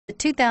The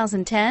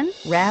 2010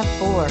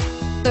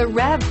 RAV4. The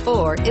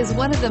RAV4 is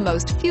one of the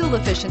most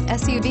fuel-efficient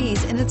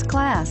SUVs in its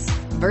class.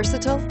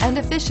 Versatile and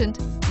efficient,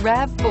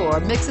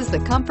 RAV4 mixes the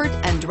comfort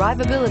and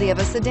drivability of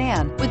a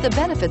sedan with the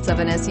benefits of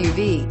an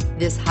SUV.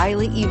 This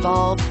highly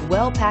evolved,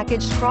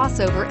 well-packaged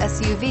crossover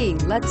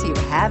SUV lets you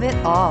have it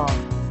all.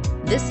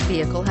 This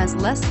vehicle has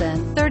less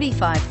than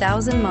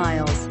 35,000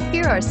 miles.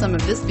 Here are some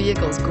of this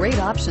vehicle's great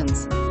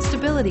options: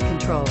 stability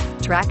control,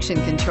 traction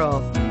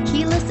control,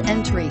 keyless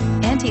entry,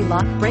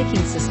 anti-lock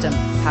braking system,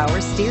 power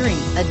steering,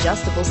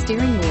 adjustable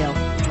steering wheel,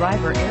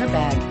 driver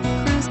airbag,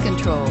 cruise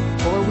control,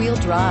 four-wheel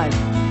drive,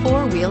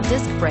 four-wheel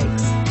disc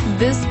brakes.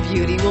 This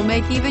beauty will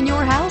make even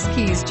your house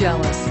keys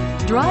jealous.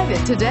 Drive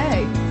it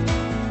today.